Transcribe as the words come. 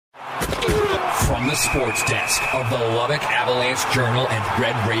From the sports desk of the Lubbock Avalanche-Journal and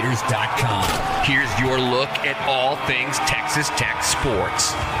RedRaiders.com, here's your look at all things Texas Tech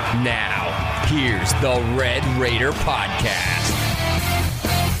sports. Now, here's the Red Raider Podcast.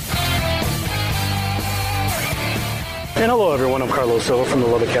 And hello, everyone. I'm Carlos Silva from the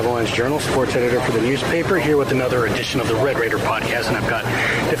Lubbock Avalanche-Journal, sports editor for the newspaper, here with another edition of the Red Raider Podcast. And I've got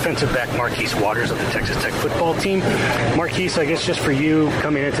defensive back Marquise Waters of the Texas Tech football team. Marquise, I guess just for you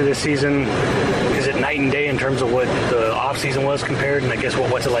coming into this season, is it night and day in terms of what the offseason was compared? And I guess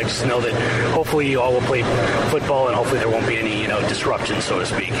what's it like just to know that hopefully you all will play football and hopefully there won't be any disruption, so to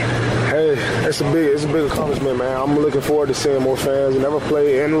speak? Hey, it's a big accomplishment, man. I'm looking forward to seeing more fans. I never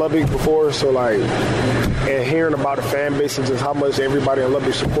played in Lubbock before, so and hearing about the fan base and just how much everybody in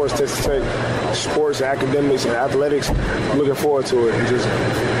Lubbock supports Texas Tech sports, academics, and athletics. I'm looking forward to it.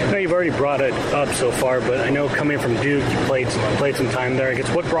 I know you've already brought it up so far, but I know coming from Duke, you played some time there. I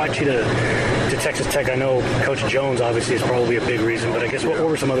guess what brought you to Texas Tech? I know Coach Jones obviously is probably a big reason, but I guess what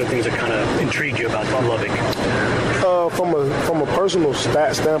were some other things that kind of intrigued you about Lubbock? From a personal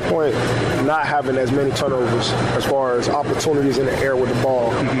standpoint, not having as many turnovers as far as opportunities in the air with the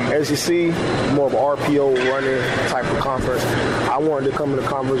ball. Mm-hmm. SEC, more of an RPO running type of conference. I wanted to come in a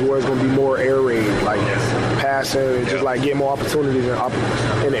conference where it's going to be more air raid, passing, and just get more opportunities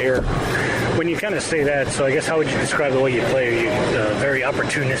in the air. When you kind of say that, so I guess how would you describe the way you play? Are you a very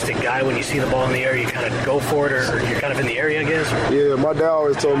opportunistic guy? When you see the ball in the air, you kind of go for it, or you're kind of in the area, I guess? Yeah, my dad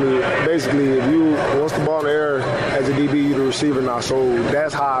always told me, basically, once the ball in the air as a DB, you're the receiver now. So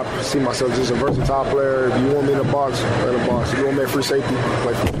that's how I see myself, just a versatile player. If you want me in the box, play in the box. If you want me at free safety,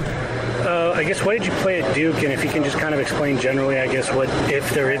 play free. I guess, why did you play at Duke? And if you can just kind of explain generally, I guess, if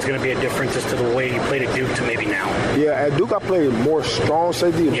there is going to be a difference as to the way you played at Duke to maybe now? Yeah, at Duke I played more strong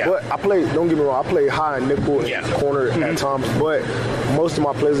safety, but don't get me wrong, I played high and nickel and corner at times, but most of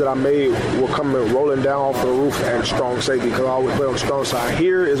my plays that I made were coming rolling down off the roof at strong safety because I always play on the strong side.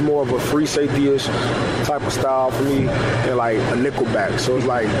 Here is more of a free safety-ish type of style for me and a nickel back. So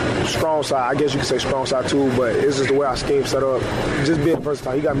it's strong side. I guess you could say strong side too, but it's just the way our scheme set up. Just being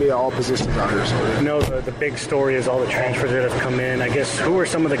versatile. You got me at all positions out here. So. I know the big story is all the transfers that have come in. I guess who are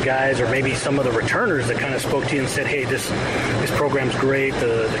some of the guys or maybe some of the returners that kind of spoke to you and said, hey, this program's great,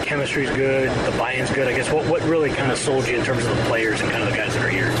 the chemistry's good, the buy-in's good. I guess what really kind of sold you in terms of the players and kind of the guys that are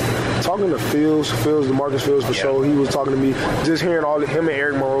here? Talking to Marcus Fields for sure. He was talking to me, just hearing him and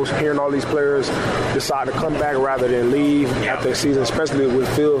Eric Morose, hearing all these players decide to come back rather than leave after the season, especially with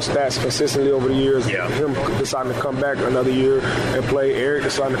Fields' stats consistently over the years. Him deciding to come back another year and play, Eric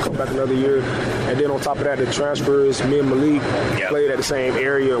deciding to come back another year. And then on top of that, the transfers, me and Malik played at the same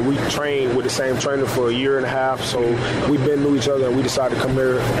area. We trained with the same trainer for a year and a half, so we've been knew each other, and we decided to come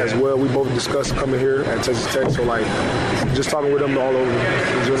here as well. We both discussed coming here at Texas Tech, so just talking with them all over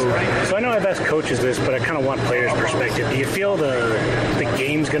in general. So I know I've asked coaches this, but I kind of want players' perspective. Do you feel the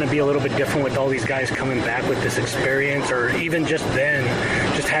game's going to be a little bit different with all these guys coming back with this experience, or even just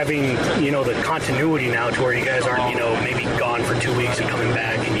having the continuity now to where you guys aren't maybe gone for 2 weeks and coming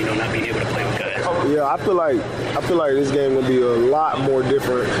back and not being able to play with guys? Yeah, I feel like this game will be a lot more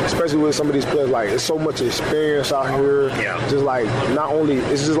different, especially with some of these players. It's so much experience out here. Just not only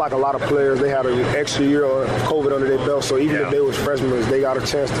it's just a lot of players, they had an extra year of COVID under their belt, so even if they was freshmen, they got a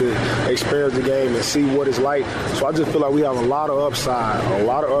chance to experience the game and see what it's like. So I just feel like we have a lot of upside,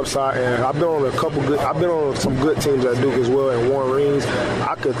 and I've been on some good teams at Duke as well and won rings.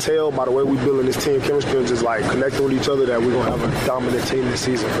 I could tell by the way we building this team chemistry and just connecting with each other that we're gonna have a dominant team this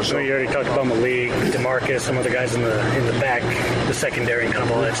season for sure. So you already talked about Malik, DeMarcus, some of the guys in the back, the secondary, and kind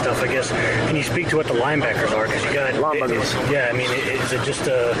of all that stuff. I guess, can you speak to what the linebackers are? Because you got linebackers. Is it just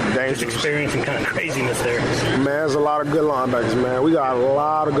just experience and kind of craziness there? Man, there's a lot of good linebackers, man. We got a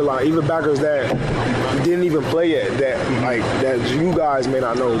lot of good linebackers, even backers that didn't even play yet, that you guys may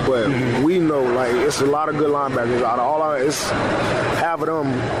not know, but we know. It's a lot of good linebackers. Out of all it's half of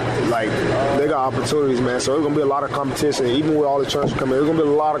them, they got opportunities, man. So it's gonna be a lot of competition, even with all the transfers coming. There's gonna be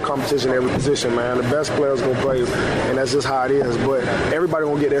a lot of competition in every position, man. The best players gonna play, and that's just how it is. But everybody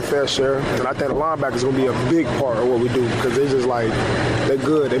gonna get their fair share, and I think the linebackers gonna be a big part of what we do because they just they're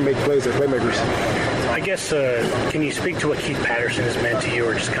good. They make plays. They're playmakers. I guess, can you speak to what Keith Patterson has meant to you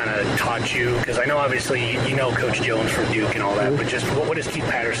or just kind of taught you? Because I know obviously you know Coach Jones from Duke and all that, but just what has Keith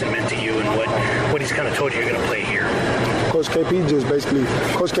Patterson meant to you and what he's kind of told you you're going to play here? Coach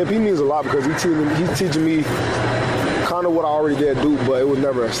KP means a lot because he's teaching me kind of what I already did do, but it was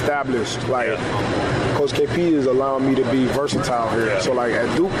never established. Like, Coach KP is allowing me to be versatile here. Yeah. So, like,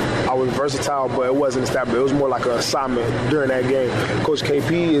 at Duke, I was versatile, but it wasn't established. It was more like an assignment during that game. Coach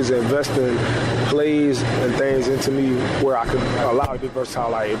KP is investing plays and things into me where I could allow to be versatile.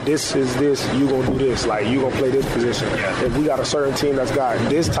 Like, if this is this, you're going to do this. Like, you're going to play this position. Yeah. If we got a certain team that's got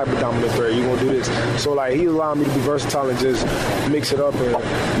this type of dominant threat, you're going to do this. So, like, he's allowing me to be versatile and just mix it up,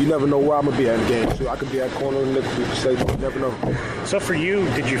 and you never know where I'm going to be at the game. So I could be at corner, nickel, safety, you never know. So for you,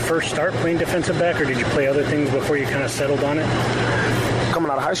 did you first start playing defensive back, or did you play other things before you kind of settled on it? Coming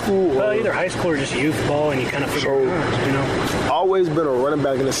out of high school? Well, either high school or just youth ball, and you kind of figured it out, you know? Always been a running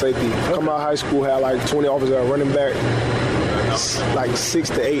back and a safety. Okay. Coming out of high school, had like 20 offers at running back, like 6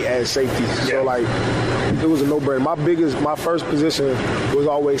 to 8 as safety. Yeah. So, like, it was a no-brainer. My first position was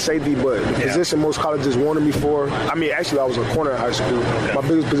always safety, but the position most colleges wanted me for, I mean, actually, I was a corner in high school. Okay. My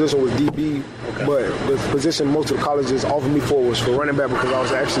biggest position was DB, but the position most of the colleges offered me for was for running back, because I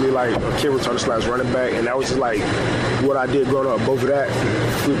was actually, like, a kick returner / running back, and that was just, like, what I did growing up. Both of that,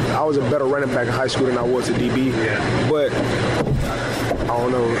 I was a better running back in high school than I was a DB, but I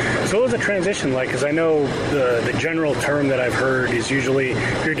don't know. So what was the transition like? Because I know the general term that I've heard is usually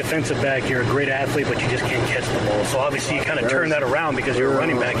if you're a defensive back, you're a great athlete, but you just can't catch the ball. So obviously you kind of turn that around because you're a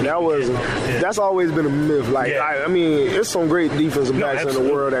running back. That's always been a myth. Like, I mean, it's some great defensive backs in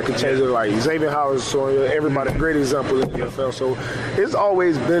the world that can change it. Like Xavier Howard's showing everybody a great example in the NFL. So it's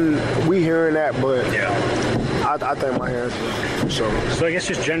always been, we hearing that, but I think my hands for sure. So I guess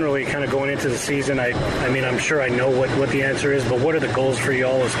just generally kind of going into the season, I mean, I'm sure I know what the answer is, but what are the goals for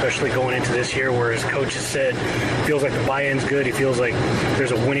y'all, especially going into this year, where as coach has said, feels like the buy-in's good. He feels like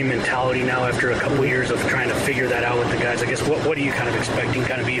there's a winning mentality now after a couple of years of trying to figure that out with the guys. I guess what are you kind of expecting,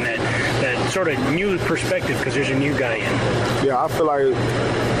 kind of being that sort of new perspective, because there's a new guy in? Yeah, I feel like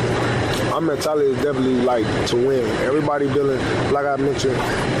my mentality is definitely like to win. Everybody dealing, like I mentioned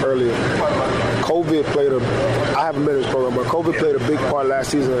earlier, COVID played I haven't been in this program, but COVID played a big part last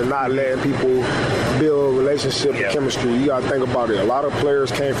season in not letting people build relationship and chemistry. You got to think about it. A lot of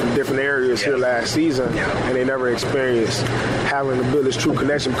players came from different areas here last season, and they never experienced having to build this true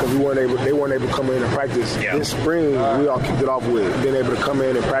connection because they weren't able to come in and practice. This spring, we all kicked it off with being able to come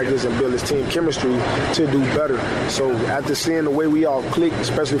in and practice and build this team chemistry to do better. So after seeing the way we all clicked,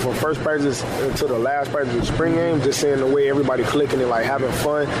 especially from first practice until the last practice of the spring game, just seeing the way everybody clicking and like having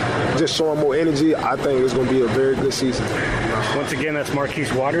fun, just showing more energy, I think it's going to be a very good season. Once again, that's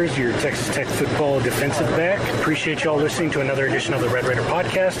Marquise Waters, your Texas Tech football defensive back. Appreciate y'all listening to another edition of the Red Raider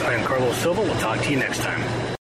podcast. I am Carlos Silva. We'll talk to you next time.